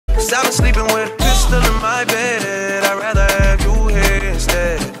Cause I've been sleeping with a pistol in my bed. I'd rather have you here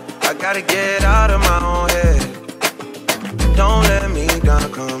instead. I gotta get out of my own head. Don't let me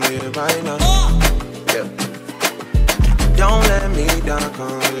down, come here right now. Yeah. Don't let me down,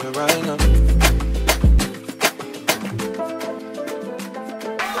 come here right now.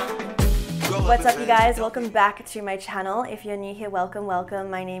 What's up, you guys? Welcome back to my channel. If you're new here, welcome.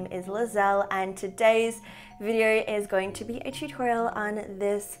 My name is Leizel, and today's video is going to be a tutorial on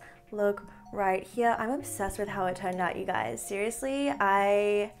this look right here. I'm obsessed with how it turned out, you guys. Seriously,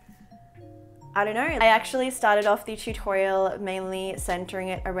 I don't know. I actually started off the tutorial mainly centering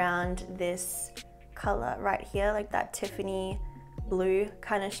it around this color right here, like that Tiffany blue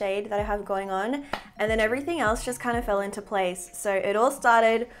kind of shade that I have going on, and then everything else just kind of fell into place. So it all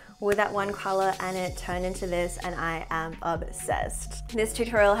started with that one color and it turned into this, and I am obsessed. This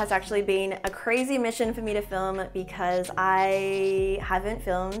tutorial has actually been a crazy mission for me to film because I haven't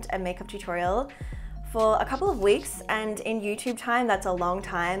filmed a makeup tutorial for a couple of weeks, and in YouTube time, that's a long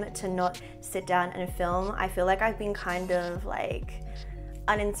time to not sit down and film. I feel like I've been kind of like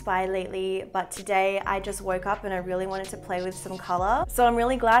uninspired lately, but today I just woke up and I really wanted to play with some color. So I'm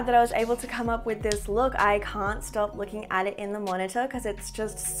really glad that I was able to come up with this look. I can't stop looking at it in the monitor because it's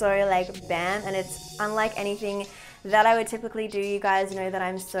just so like bam, and it's unlike anything that I would typically do. You guys know that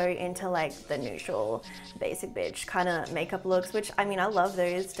I'm so into like the neutral, basic bitch kind of makeup looks, which I mean, I love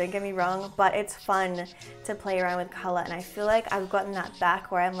those, don't get me wrong, but it's fun to play around with color, and I feel like I've gotten that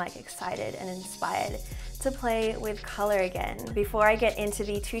back where I'm like excited and inspired to play with color again. Before I get into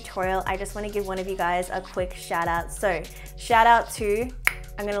the tutorial, I just want to give one of you guys a quick shout out. So shout out to,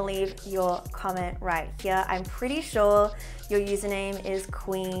 I'm gonna leave your comment right here. I'm pretty sure your username is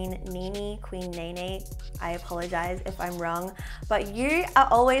Queen Nene. I apologize if I'm wrong, but you are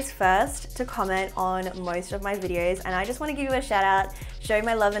always first to comment on most of my videos, and I just want to give you a shout out, show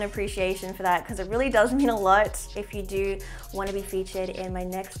my love and appreciation for that, because it really does mean a lot. If you do want to be featured in my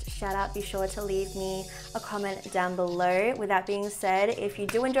next shout out, be sure to leave me a comment down below. With that being said, if you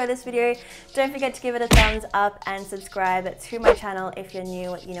do enjoy this video, don't forget to give it a thumbs up and subscribe to my channel. If you're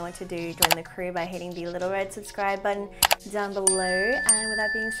new, you know what to do. Join the crew by hitting the little red subscribe button down below. And with that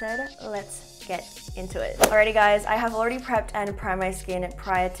being said, let's get into it. Alrighty guys, I have already prepped and primed my skin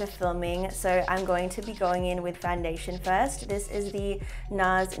prior to filming, so I'm going to be going in with foundation first. This is the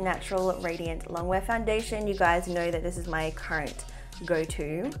Nars Natural Radiant Longwear foundation. You guys know that this is my current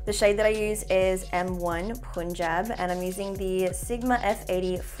go-to. The shade that I use is M1 Punjab, and I'm using the Sigma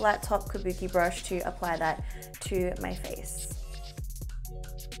F80 flat top kabuki brush to apply that to my face.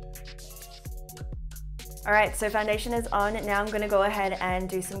 Alright, so foundation is on. Now I'm going to go ahead and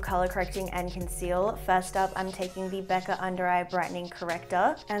do some color correcting and conceal. First up, I'm taking the Becca Under Eye Brightening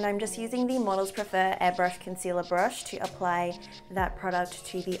Corrector, and I'm just using the Models Prefer Airbrush Concealer Brush to apply that product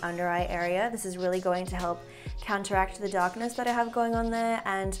to the under eye area. This is really going to help counteract the darkness that I have going on there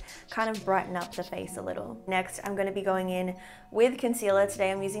and kind of brighten up the face a little. Next, I'm going to be going in with concealer.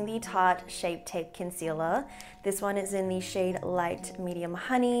 Today I'm using the Tarte Shape Tape Concealer. This one is in the shade Light Medium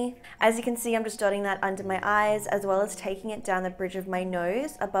Honey. As you can see, I'm just dotting that under my eyes, as well as taking it down the bridge of my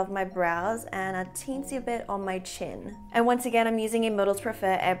nose, above my brows, and a teensy bit on my chin. And once again, I'm using a Models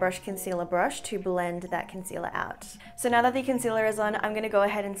Prefer Airbrush Concealer Brush to blend that concealer out. So now that the concealer is on, I'm going to go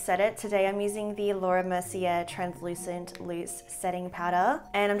ahead and set it. Today I'm using the Mercier Translucent Loose Setting Powder,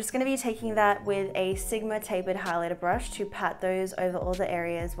 and I'm just going to be taking that with a Sigma Tapered Highlighter Brush to pat those over all the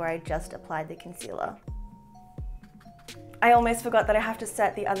areas where I just applied the concealer. I almost forgot that I have to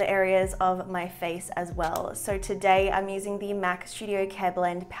set the other areas of my face as well. So today I'm using the MAC Studio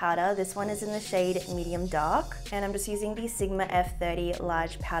CareBlend powder. This one is in the shade Medium Dark, and I'm just using the Sigma F30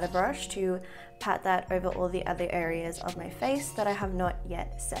 Large Powder Brush to pat that over all the other areas of my face that I have not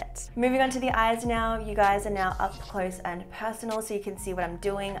yet set. Moving on to the eyes now. You guys are now up close and personal, so you can see what I'm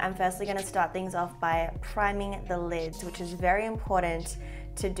doing. I'm firstly going to start things off by priming the lids, which is very important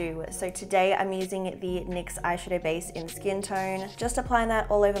to do. So today I'm using the NYX eyeshadow base in Skintone. Just applying that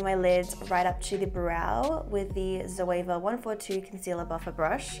all over my lids, right up to the brow with the Zoeva 142 Concealer Buffer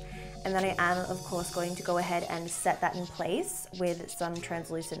Brush. And then I am, of course, going to go ahead and set that in place with some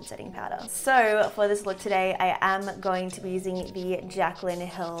translucent setting powder. So for this look today, I am going to be using the Jaclyn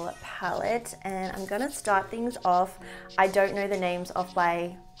Hill palette, and I'm gonna start things off. I don't know the names off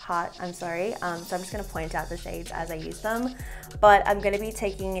by Heart, I'm sorry. So I'm just going to point out the shades as I use them. But I'm going to be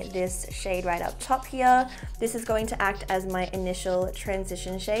taking this shade right up top here. This is going to act as my initial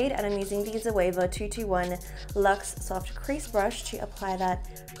transition shade, and I'm using the Zoeva 221 Luxe Soft Crease Brush to apply that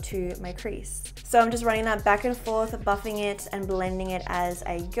to my crease. So I'm just running that back and forth, buffing it and blending it as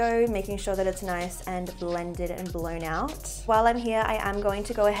I go, making sure that it's nice and blended and blown out. While I'm here, I am going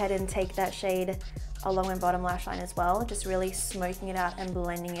to go ahead and take that shade along my bottom lash line as well, just really smoking it out and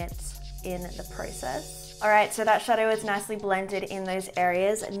blending it in the process. All right, so that shadow is nicely blended in those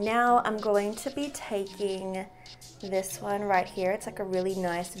areas. Now I'm going to be taking this one right here. It's like a really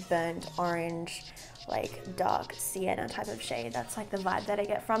nice burnt orange, like dark sienna type of shade. That's like the vibe that I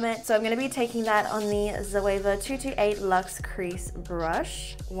get from it. So I'm going to be taking that on the Zoeva 228 Luxe Crease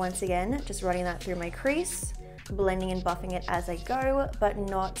brush. Once again, just running that through my crease, blending and buffing it as I go, but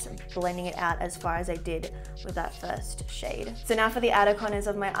not blending it out as far as I did with that first shade. So now for the outer corners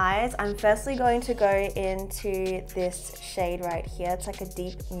of my eyes, I'm firstly going to go into this shade right here. It's like a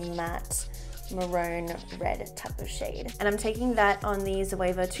deep matte maroon red type of shade, and I'm taking that on the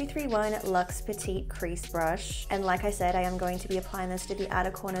Zoeva 231 Luxe Petite Crease brush. And like I said, I am going to be applying this to the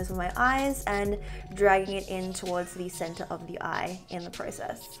outer corners of my eyes and dragging it in towards the center of the eye in the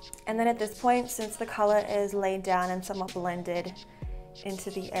process. And then at this point, since the color is laid down and somewhat blended into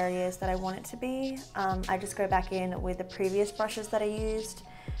the areas that I want it to be, I just go back in with the previous brushes that I used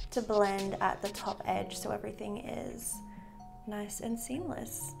to blend at the top edge so everything is nice and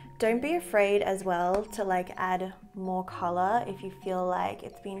seamless. Don't be afraid as well to like add more color if you feel like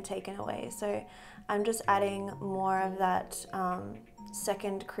it's been taken away. So I'm just adding more of that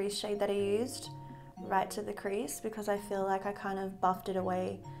second crease shade that I used right to the crease, because I feel like I kind of buffed it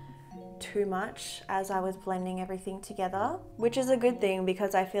away too much as I was blending everything together, which is a good thing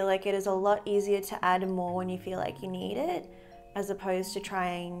because I feel like it is a lot easier to add more when you feel like you need it, as opposed to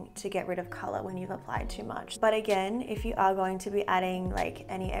trying to get rid of color when you've applied too much. But again, if you are going to be adding like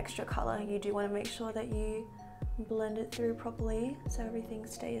any extra color, you do want to make sure that you blend it through properly so everything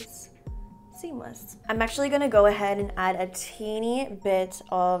stays seamless. I'm actually going to go ahead and add a teeny bit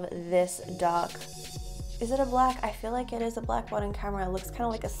of this dark, is it a black? I feel like it is a black, but on camera it looks kind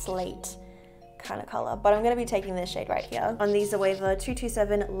of like a slate kind of color, but I'm going to be taking this shade right here on the Zoeva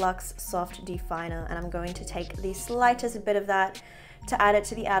 227 Luxe Soft Definer, and I'm going to take the slightest bit of that to add it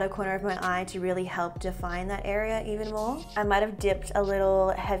to the outer corner of my eye to really help define that area even more. I might have dipped a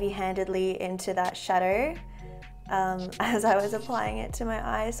little heavy-handedly into that shadow as I was applying it to my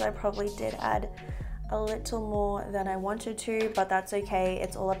eye, so I probably did add a little more than I wanted to, but that's okay.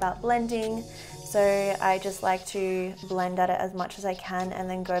 It's all about blending. So I just like to blend at it as much as I can and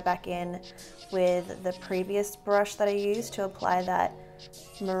then go back in with the previous brush that I used to apply that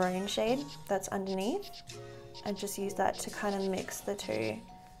maroon shade that's underneath. And just use that to kind of mix the two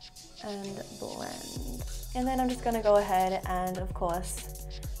and blend. And then I'm just gonna go ahead and of course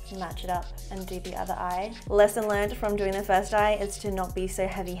match it up and do the other eye. Lesson learned from doing the first eye is to not be so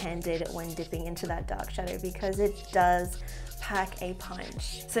heavy-handed when dipping into that dark shadow, because it does pack a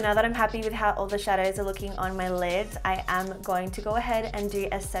punch. So now that I'm happy with how all the shadows are looking on my lids, I am going to go ahead and do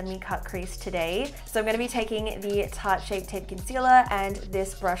a semi-cut crease today. So I'm going to be taking the Tarte Shape Tape Concealer and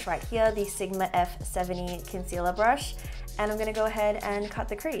this brush right here, the Sigma F70 Concealer Brush, and I'm going to go ahead and cut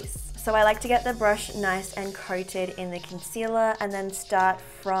the crease. So I like to get the brush nice and coated in the concealer and then start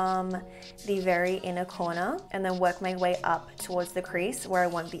from the very inner corner and then work my way up towards the crease where I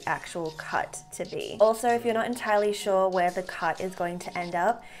want the actual cut to be. Also, if you're not entirely sure where the cut is going to end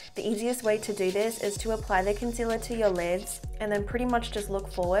up, the easiest way to do this is to apply the concealer to your lids and then pretty much just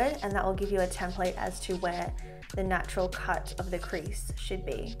look forward, and that will give you a template as to where the natural cut of the crease should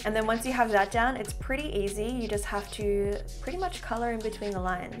be. And then once you have that down, it's pretty easy. You just have to pretty much color in between the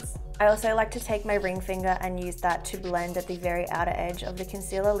lines. I also like to take my ring finger and use that to blend at the very outer edge of the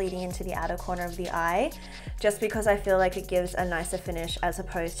concealer leading into the outer corner of the eye, just because I feel like it gives a nicer finish as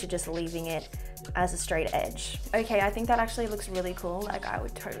opposed to just leaving it as a straight edge. Okay, I think that actually looks really cool. Like, I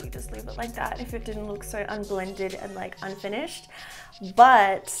would totally just leave it like that if it didn't look so unblended and like unfinished.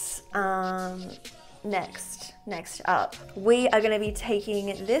 But next up, we are going to be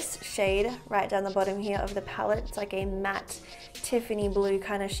taking this shade right down the bottom here of the palette. It's like a matte Tiffany blue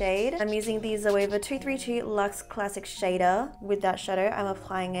kind of shade. I'm using the Zoeva 232 Luxe Classic Shader. With that shadow, I'm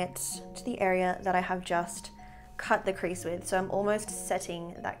applying it to the area that I have just cut the crease with, so I'm almost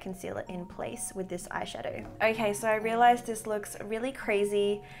setting that concealer in place with this eyeshadow. Okay, so I realized this looks really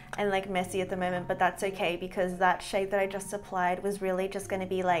crazy and like messy at the moment, but that's okay because that shade that I just applied was really just going to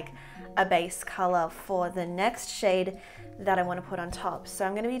be like a base color for the next shade that I want to put on top. So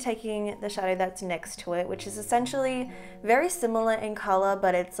I'm going to be taking the shadow that's next to it, which is essentially very similar in color,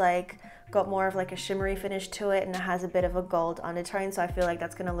 but it's like got more of like a shimmery finish to it, and it has a bit of a gold undertone, so I feel like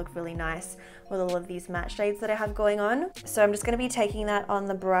that's going to look really nice with all of these matte shades that I have going on. So I'm just going to be taking that on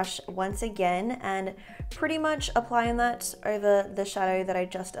the brush once again and pretty much applying that over the shadow that I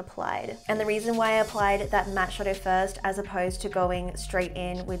just applied. And the reason why I applied that matte shadow first as opposed to going straight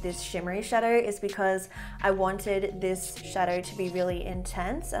in with this shimmery shadow is because I wanted this shadow to be really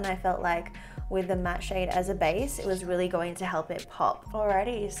intense, and I felt like with the matte shade as a base, it was really going to help it pop.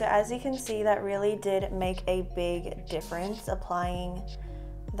 Alrighty, so as you can see, that really did make a big difference applying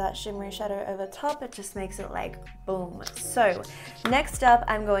that shimmery shadow over top. It just makes it like boom. So next up,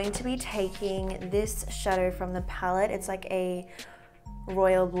 I'm going to be taking this shadow from the palette. It's like a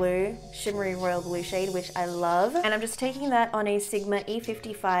royal blue, shimmery royal blue shade, which I love. And I'm just taking that on a Sigma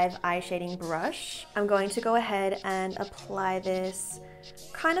E55 eye shading brush. I'm going to go ahead and apply this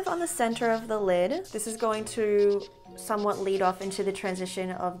kind of on the center of the lid. This is going to somewhat lead off into the transition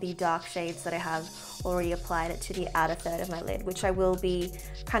of the dark shades that I have already applied to the outer third of my lid, which I will be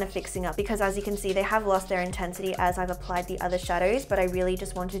kind of fixing up because as you can see, they have lost their intensity as I've applied the other shadows, but I really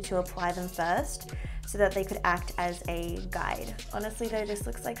just wanted to apply them first so that they could act as a guide. Honestly though, this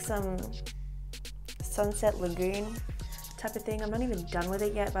looks like some Sunset Lagoon type of thing. I'm not even done with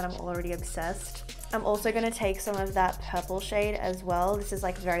it yet, but I'm already obsessed. I'm also going to take some of that purple shade as well. This is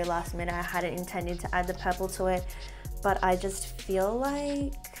like very last minute. I hadn't intended to add the purple to it, but I just feel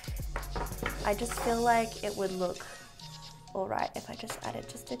like it would look all right if I just added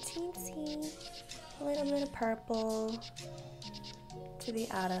just a little bit of purple to the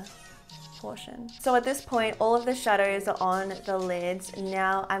outer portion. So at this point, all of the shadows are on the lids.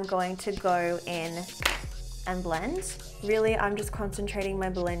 Now I'm going to go in and blend. Really, I'm just concentrating my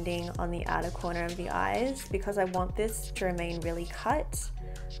blending on the outer corner of the eyes because I want this to remain really cut,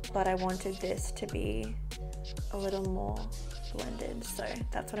 but I wanted this to be a little more blended. So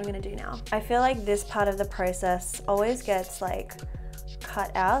that's what I'm gonna do now. I feel like this part of the process always gets like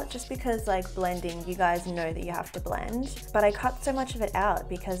cut out just because like blending, you guys know that you have to blend, but I cut so much of it out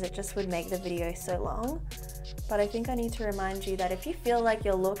because it just would make the video so long. But I think I need to remind you that if you feel like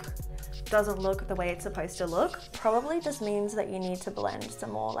your look doesn't look the way it's supposed to look, probably just means that you need to blend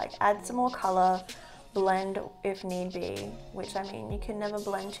some more, like add some more color, blend if need be, which I mean, you can never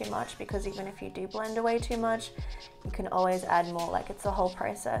blend too much because even if you do blend away too much, you can always add more, like it's the whole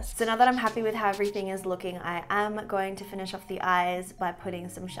process. So now that I'm happy with how everything is looking, I am going to finish off the eyes by putting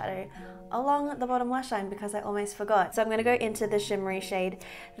some shadow along the bottom lash line because I almost forgot. So I'm gonna go into the shimmery shade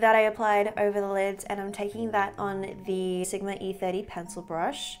that I applied over the lids, and I'm taking that on the Sigma E30 pencil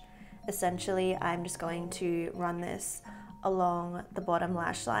brush. Essentially, I'm just going to run this along the bottom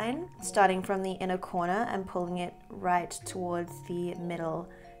lash line, starting from the inner corner and pulling it right towards the middle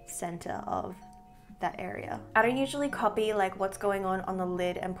center of that area. I don't usually copy like what's going on the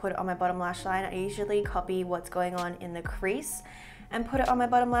lid and put it on my bottom lash line. I usually copy what's going on in the crease and put it on my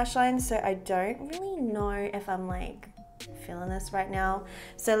bottom lash line, so I don't really know if I'm like feeling this right now.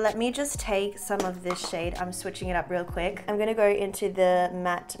 So let me just take some of this shade. I'm switching it up real quick. I'm gonna go into the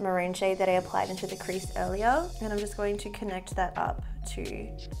matte maroon shade that I applied into the crease earlier, and I'm just going to connect that up to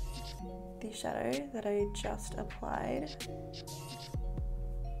the shadow that I just applied.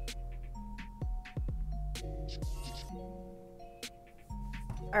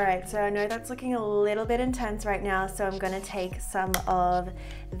 All right, so I know that's looking a little bit intense right now, so I'm gonna take some of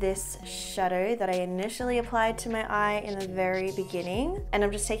this shadow that I initially applied to my eye in the very beginning, and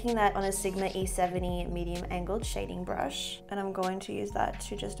I'm just taking that on a Sigma E70 medium angled shading brush, and I'm going to use that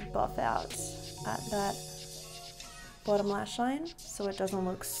to just buff out at that bottom lash line so it doesn't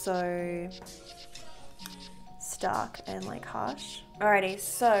look so stark and like harsh. Alrighty,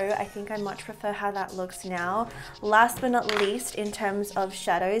 so I think I much prefer how that looks now. Last but not least, in terms of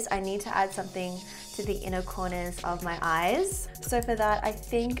shadows, I need to add something to the inner corners of my eyes. So for that, I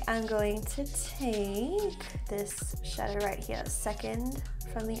think I'm going to take this shadow right here, second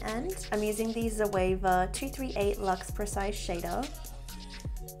from the end. I'm using the Zoeva 238 Luxe Precise Shader.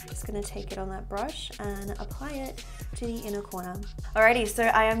 Just gonna take it on that brush and apply it to the inner corner. Alrighty, so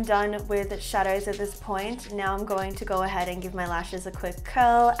I am done with shadows at this point. Now I'm going to go ahead and give my lashes a quick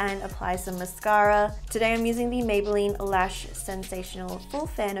curl and apply some mascara. Today I'm using the Maybelline Lash Sensational Full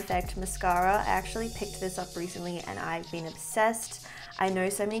Fan Effect Mascara. I actually picked this up recently and I've been obsessed. I know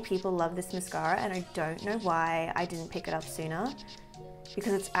so many people love this mascara and I don't know why I didn't pick it up sooner.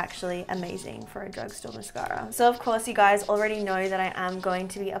 because it's actually amazing for a drugstore mascara. So of course you guys already know that I am going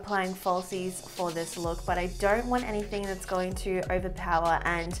to be applying falsies for this look, but I don't want anything that's going to overpower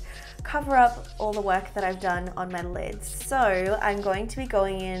and cover up all the work that I've done on my lids. So I'm going to be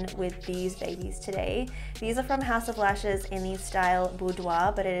going in with these babies today. These are from House of Lashes in the style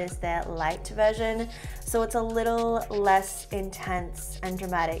Boudoir, but it is their light version. So it's a little less intense and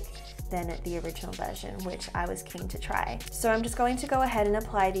dramatic than the original version, which I was keen to try. So I'm just going to go ahead and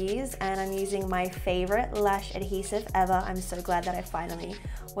apply these, and I'm using my favorite lash adhesive ever. I'm so glad that I finally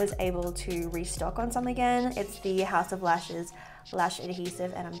was able to restock on some again. It's the House of Lashes lash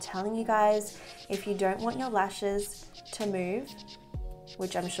adhesive, and I'm telling you guys, if you don't want your lashes to move,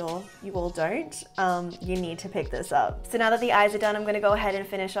 which I'm sure you all don't, you need to pick this up. So now that the eyes are done, I'm going to go ahead and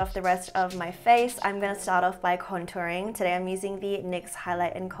finish off the rest of my face. I'm going to start off by contouring. Today I'm using the NYX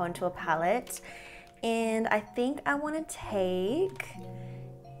Highlight and Contour palette, and I think I want to take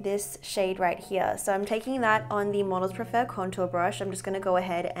this shade right here. So I'm taking that on the Models Prefer contour brush. I'm just going to go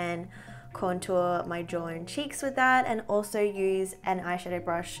ahead and contour my jaw and cheeks with that, and also use an eyeshadow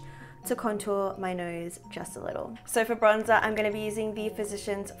brush to contour my nose just a little. So for bronzer, I'm going to be using the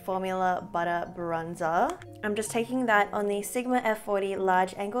Physicians Formula Butter Bronzer. I'm just taking that on the Sigma F40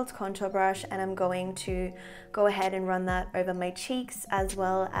 large angled contour brush, and I'm going to go ahead and run that over my cheeks as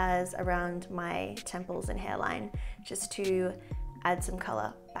well as around my temples and hairline, just to add some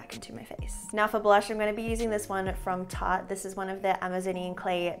color back into my face. Now for blush, I'm going to be using this one from Tarte. This is one of their Amazonian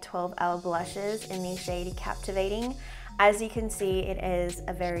Clay 12-hour blushes in the shade Captivating. As you can see, it is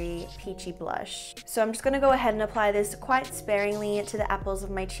a very peachy blush. So I'm just going to go ahead and apply this quite sparingly to the apples of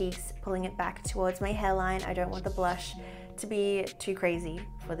my cheeks, pulling it back towards my hairline. I don't want the blush to be too crazy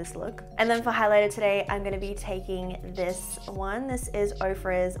for this look. And then for highlighter today, I'm going to be taking this one. This is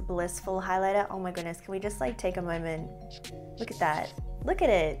OFRA's Blissful highlighter. Oh my goodness, can we just like take a moment? Look at that. Look at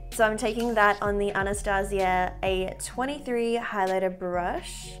it. So I'm taking that on the Anastasia A23 highlighter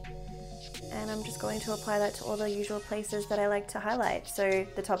brush, and I'm just going to apply that to all the usual places that I like to highlight. So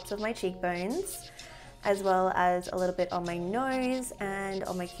the tops of my cheekbones, as well as a little bit on my nose and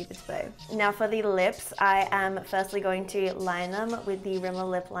on my cupid's bow. Now for the lips, I am firstly going to line them with the Rimmel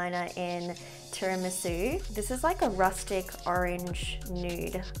lip liner in Tiramisu. This is like a rustic orange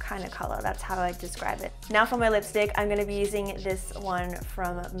nude kind of color. That's how I describe it. Now for my lipstick, I'm going to be using this one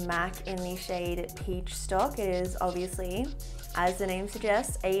from MAC in the shade Peachstock. It is obviously, as the name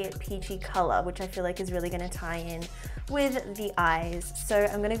suggests, a peachy color, which I feel like is really going to tie in with the eyes. So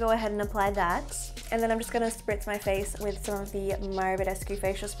I'm going to go ahead and apply that, and then I'm just going to spritz my face with some of the Badescu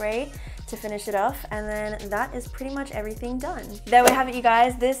facial spray to finish it off, and then that is pretty much everything done. There we have it, you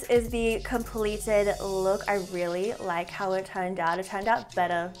guys. This is the completed look. I really like how it turned out. It turned out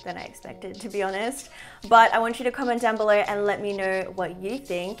better than I expected, to be honest, but I want you to comment down below and let me know what you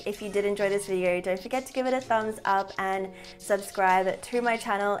think. If you did enjoy this video, don't forget to give it a thumbs up and subscribe to my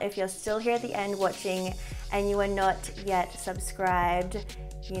channel if you're still here at the end watching and you are not yet subscribed.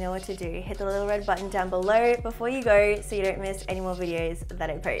 You know what to do. Hit the little red button down below before you go so you don't miss any more videos that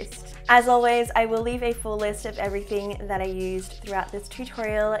I post. As always, I will leave a full list of everything that I used throughout this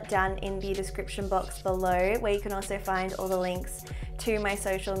tutorial down in the description box below, where you can also find all the links to my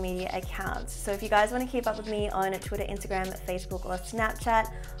social media accounts. So if you guys want to keep up with me on Twitter, Instagram, Facebook, or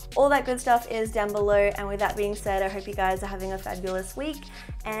Snapchat, all that good stuff is down below. And with that being said, I hope you guys are having a fabulous week,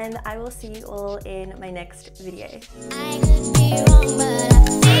 and I will see you all in my next video. I could be wrong,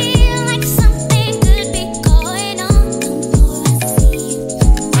 but I feel like something